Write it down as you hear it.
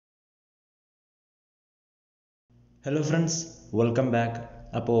Hello friends, welcome back.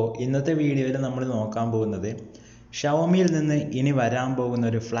 അപ്പോൾ ഇന്നത്തെ വീഡിയോയിൽ നമ്മൾ നോക്കാൻ പോകുന്നത് ഷവോമിയിൽ നിന്ന് ഇനി വരാൻ പോകുന്ന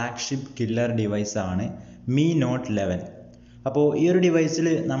ഒരു ഫ്ലാഗ്ഷിപ്പ് കില്ലർ ഡിവൈസാണ് Mi Note 11. അപ്പോൾ ഈ ഒരു ഡിവൈസിൽ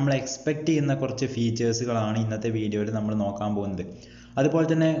നമ്മൾ എക്സ്പെക്റ്റ് ചെയ്യുന്ന കുറച്ച് ഫീച്ചേഴ്സുകളാണ് ഇന്നത്തെ വീഡിയോയിൽ നമ്മൾ നോക്കാൻ പോകുന്നത്. അതുപോലെ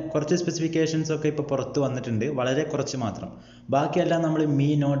തന്നെ കുറച്ച് സ്പെസിഫിക്കേഷൻസ് ഒക്കെ ഇപ്പോൾ പുറത്ത് വന്നിട്ടുണ്ട്, വളരെ കുറച്ച് മാത്രം. ബാക്കിയെല്ലാം നമ്മൾ Mi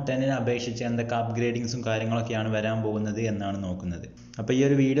Note 10നെ അപേക്ഷിച്ച് എന്തൊക്കെ അപ്ഗ്രേഡിങ്സും കാര്യങ്ങളൊക്കെയാണ് വരാൻ പോകുന്നത് എന്നാണ് നോക്കുന്നത്. അപ്പോൾ ഈ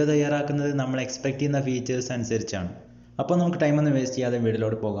ഒരു വീഡിയോ തയ്യാറാക്കുന്നത് നമ്മൾ എക്സ്പെക്റ്റ് ചെയ്യുന്ന ഫീച്ചേഴ്സ് അനുസരിച്ചാണ്. അപ്പോൾ നമുക്ക് ടൈമൊന്നും വേസ്റ്റ് ചെയ്യാതെ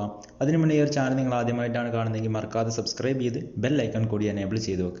വീഡിയോയിലോട്ട് പോകാം. അതിനു മുന്നേ ഈ ഒരു ചാനൽ നിങ്ങൾ ആദ്യമായിട്ടാണ് കാണുന്നതെങ്കിൽ മറക്കാതെ സബ്സ്ക്രൈബ് ചെയ്ത് ബെൽ ഐക്കൺ കൂടി എനേബിൾ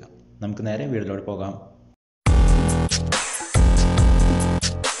ചെയ്ത് വെക്കുക. നമുക്ക് നേരെ വീഡിയോയിലോട്ട് പോകാം.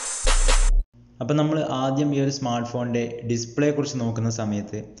 അപ്പോൾ നമ്മൾ ആദ്യം ഈ ഒരു സ്മാർട്ട് ഫോണിൻ്റെ ഡിസ്പ്ലേയെ കുറിച്ച് നോക്കുന്ന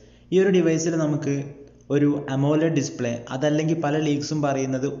സമയത്ത് ഈ ഒരു ഡിവൈസിൽ നമുക്ക് ഒരു അമോലെഡ് ഡിസ്പ്ലേ, അതല്ലെങ്കിൽ പല ലീക്സും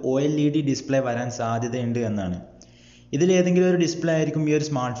പറയുന്നത് OLED ഡിസ്പ്ലേ വരാൻ സാധ്യതയുണ്ട് എന്നാണ്. ഇതിലേതെങ്കിലും ഒരു ഡിസ്പ്ലേ ആയിരിക്കും ഈ ഒരു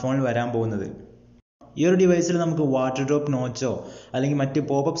സ്മാർട്ട് ഫോണിൽ വരാൻ പോകുന്നത്. ഈ ഒരു ഡിവൈസിൽ നമുക്ക് വാട്ടർ ഡ്രോപ്പ് നോച്ചോ അല്ലെങ്കിൽ മറ്റ്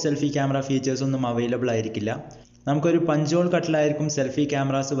പോപ്പപ്പ് സെൽഫി ക്യാമറ ഫീച്ചേഴ്സ് ഒന്നും അവൈലബിൾ ആയിരിക്കില്ല. നമുക്കൊരു പഞ്ച് ഹോൾ കട്ടിലായിരിക്കും സെൽഫി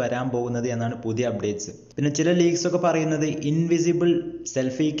ക്യാമറാസ് വരാൻ പോകുന്നത് എന്നാണ് പുതിയ അപ്ഡേറ്റ്സ്. പിന്നെ ചില ലീക്സ് ഒക്കെ പറയുന്നത് ഇൻവിസിബിൾ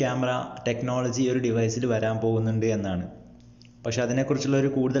സെൽഫി ക്യാമറ ടെക്നോളജി ഒരു ഡിവൈസിൽ വരാൻ പോകുന്നുണ്ട് എന്നാണ്. പക്ഷെ അതിനെക്കുറിച്ചുള്ള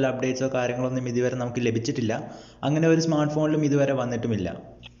ഒരു കൂടുതൽ അപ്ഡേറ്റ്സോ കാര്യങ്ങളൊന്നും ഇതുവരെ നമുക്ക് ലഭിച്ചിട്ടില്ല. അങ്ങനെ ഒരു സ്മാർട്ട് ഫോണിലും ഇതുവരെ വന്നിട്ടുമില്ല.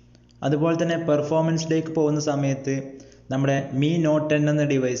 അതുപോലെ തന്നെ പെർഫോമൻസിലേക്ക് പോകുന്ന സമയത്ത് നമ്മുടെ Mi Note 10 എന്ന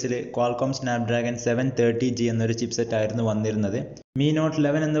ഡിവൈസിൽ Qualcomm Snapdragon 730G എന്നൊരു ചിപ്സെറ്റ് ആയിരുന്നു വന്നിരുന്നത്. Mi Note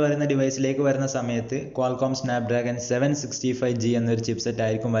 11 എന്ന് പറയുന്ന ഡിവൈസിലേക്ക് വരുന്ന സമയത്ത് Qualcomm Snapdragon 765G എന്നൊരു ചിപ്സെറ്റ്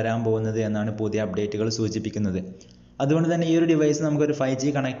ആയിരിക്കും വരാൻ പോകുന്നത് എന്നാണ് പുതിയ അപ്ഡേറ്റുകൾ സൂചിപ്പിക്കുന്നത്. അതുകൊണ്ട് തന്നെ ഈ ഒരു ഡിവൈസ് നമുക്കൊരു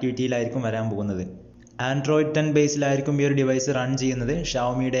 5G കണക്ടിവിറ്റിയിലായിരിക്കും വരാൻ പോകുന്നത്. Android 10 ബേസിലായിരിക്കും ഈ ഒരു ഡിവൈസ് റൺ ചെയ്യുന്നത്.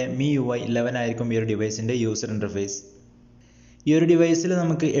 ഷവോമിയുടെ MIUI 11 ആയിരിക്കും ഈ ഒരു ഡിവൈസിൻ്റെ യൂസർ ഇൻ്റർഫേസ്. ഈ ഒരു ഡിവൈസിൽ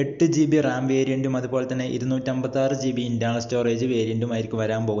നമുക്ക് 8GB റാം വേരിയൻറ്റും അതുപോലെ തന്നെ 256GB ഇൻറ്റേർണൽ സ്റ്റോറേജ് വേരിയൻറ്റും ആയിരിക്കും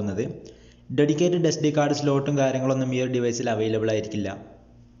വരാൻ പോകുന്നത്. ഡെഡിക്കേറ്റഡ് SD കാർഡ് സ്ലോട്ടും കാര്യങ്ങളൊന്നും ഈ ഒരു ഡിവൈസിൽ അവൈലബിൾ ആയിരിക്കില്ല.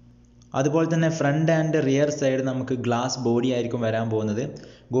 അതുപോലെ തന്നെ ഫ്രണ്ട് ആൻഡ് റിയർ സൈഡ് നമുക്ക് ഗ്ലാസ് ബോഡി ആയിരിക്കും വരാൻ പോകുന്നത്.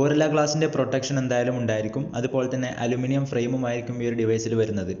 ഗോറില്ല ഗ്ലാസിൻ്റെ പ്രൊട്ടക്ഷൻ എന്തായാലും ഉണ്ടായിരിക്കും. അതുപോലെ തന്നെ അലുമിനിയം ഫ്രെയിമും ആയിരിക്കും ഈ ഒരു ഡിവൈസിൽ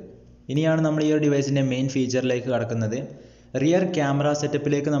വരുന്നത്. ഇനിയാണ് നമ്മൾ ഈ ഒരു ഡിവൈസിൻ്റെ മെയിൻ ഫീച്ചറിലേക്ക് കടക്കുന്നത്. റിയർ ക്യാമറ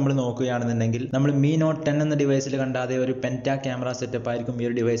സെറ്റപ്പിലേക്ക് നമ്മൾ നോക്കുകയാണെന്നുണ്ടെങ്കിൽ നമ്മൾ Mi Note 10 എന്ന ഡിവൈസിൽ കണ്ടാതെ ഒരു Petta Camera Setup ആയിരിക്കും ഈ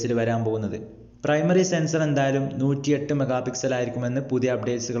ഒരു ഡിവൈസിൽ വരാൻ പോകുന്നത്. പ്രൈമറി സെൻസർ എന്തായാലും 108 മെഗാപിക്സൽ ആയിരിക്കുമെന്ന് പുതിയ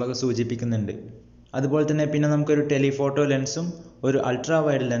അപ്ഡേറ്റ്സുകളൊക്കെ സൂചിപ്പിക്കുന്നുണ്ട്. അതുപോലെ തന്നെ പിന്നെ നമുക്കൊരു ടെലിഫോട്ടോ ലെൻസും ഒരു അൾട്രാ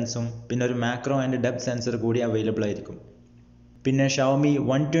വൈഡ് ലെൻസും പിന്നെ ഒരു മാക്രോ ആൻഡ് ഡെപ്ത് സെൻസർ കൂടി അവൈലബിൾ ആയിരിക്കും. പിന്നെ Xiaomi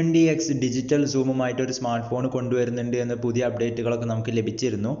 120x ഡിജിറ്റൽ സൂമുമായിട്ട് ഒരു സ്മാർട്ട് ഫോൺ കൊണ്ടുവരുന്നുണ്ട് എന്ന പുതിയ അപ്ഡേറ്റുകളൊക്കെ നമുക്ക്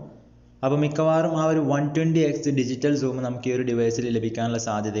ലഭിച്ചിരുന്നു. അപ്പോൾ മിക്കവാറും ആ ഒരു 120x ഡിജിറ്റൽ സൂം നമുക്ക് ഈ ഒരു ഡിവൈസിൽ ലഭിക്കാനുള്ള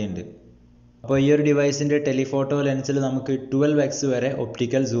സാധ്യതയുണ്ട്. അപ്പോൾ ഈ ഒരു ഡിവൈസിൻ്റെ ടെലിഫോട്ടോ ലെൻസിൽ നമുക്ക് 12x വരെ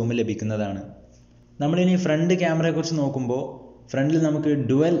ഒപ്റ്റിക്കൽ സൂം ലഭിക്കുന്നതാണ്. നമ്മളിനി ഫ്രണ്ട് ക്യാമറയെക്കുറിച്ച് നോക്കുമ്പോൾ ഫ്രണ്ടിൽ നമുക്ക്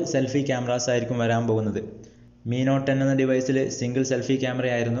ഡുവൽ സെൽഫി ക്യാമറാസ് ആയിരിക്കും വരാൻ പോകുന്നത്. Mi Note 10 എന്ന ഡിവൈസിൽ സിംഗിൾ സെൽഫി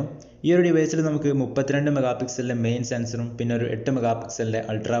ക്യാമറയായിരുന്നു. ഈ ഒരു ഡിവൈസിൽ നമുക്ക് 32 മെഗാപിക്സലിൻ്റെ മെയിൻ സെൻസറും പിന്നെ ഒരു 8 മെഗാപിക്സലിൻ്റെ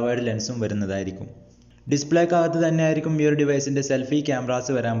അൾട്രാ വൈഡ് ലെൻസും വരുന്നതായിരിക്കും. ഡിസ്പ്ലേക്കകത്ത് തന്നെ ആയിരിക്കും ഈ ഒരു ഡിവൈസിൻ്റെ സെൽഫി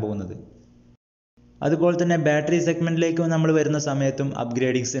ക്യാമറാസ് വരാൻ പോകുന്നത്. അതുപോലെ തന്നെ ബാറ്ററി സെഗ്മെൻറ്റിലേക്ക് നമ്മൾ വരുന്ന സമയത്തും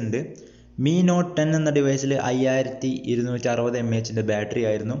അപ്ഗ്രേഡിങ്സ് ഉണ്ട്. Mi Note 10 എന്ന ഡിവൈസിൽ 5260 mAh ബാറ്ററി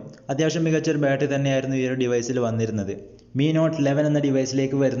ആയിരുന്നു. അത്യാവശ്യം മികച്ചൊരു ബാറ്ററി തന്നെയായിരുന്നു ഈ ഒരു ഡിവൈസിൽ വന്നിരുന്നത്. Mi Note 11 എന്ന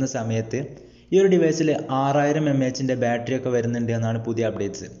ഡിവൈസിലേക്ക് വരുന്ന സമയത്ത് ഈ ഒരു ഡിവൈസിൽ 6000 mAh ബാറ്ററി ഒക്കെ വരുന്നുണ്ട് എന്നാണ് പുതിയ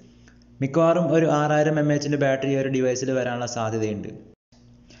അപ്ഡേറ്റ്സ്. മിക്കവാറും ഒരു 6000 mAh ബാറ്ററി ഈ ഒരു ഡിവൈസിൽ വരാനുള്ള സാധ്യതയുണ്ട്.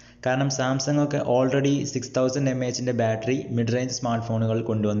 കാരണം സാംസങ് ഒക്കെ already 6000 mAh battery mid range smart ഫോണുകൾ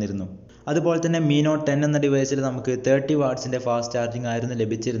കൊണ്ടുവന്നിരുന്നു. അതുപോലെ തന്നെ Mi Note 10 എന്ന ഡിവൈസിൽ നമുക്ക് 30 വാട്ട്സിൻ്റെ ഫാസ്റ്റ് ചാർജിങ് ആയിരുന്നു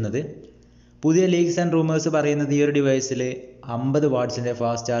ലഭിച്ചിരുന്നത്. പുതിയ ലീക്സ് ആൻഡ് റൂമേഴ്സ് പറയുന്നത് ഈ ഒരു ഡിവൈസിൽ 50 വാട്ട്സിൻ്റെ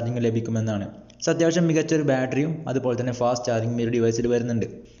ഫാസ്റ്റ് ചാർജിങ് ലഭിക്കുമെന്നാണ്. അത്യാവശ്യം മികച്ചൊരു ബാറ്ററിയും അതുപോലെ തന്നെ ഫാസ്റ്റ് ചാർജിങ്ങും ഈ ഒരു ഡിവൈസിൽ വരുന്നുണ്ട്.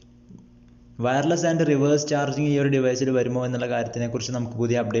 വയർലെസ് ആൻഡ് റിവേഴ്സ് ചാർജിങ് ഈ ഒരു ഡിവൈസിൽ വരുമോ എന്നുള്ള കാര്യത്തിനെക്കുറിച്ച് നമുക്ക്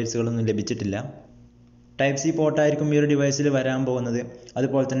പുതിയ അപ്ഡേറ്റ്സുകളൊന്നും ലഭിച്ചിട്ടില്ല. Type-C പോർട്ടായിരിക്കും ഈ ഒരു ഡിവൈസിൽ വരാൻ പോകുന്നത്.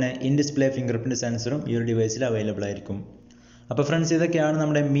 അതുപോലെ തന്നെ ഇൻ ഡിസ്പ്ലേ ഫിംഗർ പ്രിൻറ്റ് സെൻസറും ഈ ഒരു ഡിവൈസിൽ അവൈലബിൾ ആയിരിക്കും. അപ്പോൾ ഫ്രണ്ട്സ്, ഇതൊക്കെയാണ്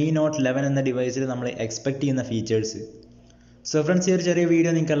നമ്മുടെ Mi Note 11 എന്ന ഡിവൈസിൽ നമ്മൾ എക്സ്പെക്റ്റ് ചെയ്യുന്ന ഫീച്ചേഴ്സ്. സോ ഫ്രണ്ട്സ്, ഈ ഒരു ചെറിയ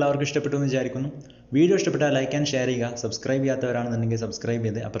വീഡിയോ നിങ്ങൾക്ക് എല്ലാവർക്കും ഇഷ്ടപ്പെട്ടു എന്ന് വിചാരിക്കുന്നു. വീഡിയോ ഇഷ്ടപ്പെട്ടാൽ ലൈക്ക് ആൻഡ് ഷെയർ ചെയ്യുക. സബ്സ്ക്രൈബ് ചെയ്യാത്തവരാണെന്നുണ്ടെങ്കിൽ സബ്സ്ക്രൈബ്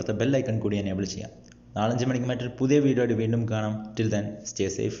ചെയ്ത് അപ്പുറത്തെ ബെൽ ഐക്കൺ കൂടി എനേബിൾ ചെയ്യാം. 4-5 മണിക്ക് മറ്റൊരു പുതിയ വീഡിയോ ആയിട്ട് വീണ്ടും കാണാം. Till then stay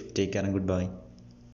safe, take care and good bye.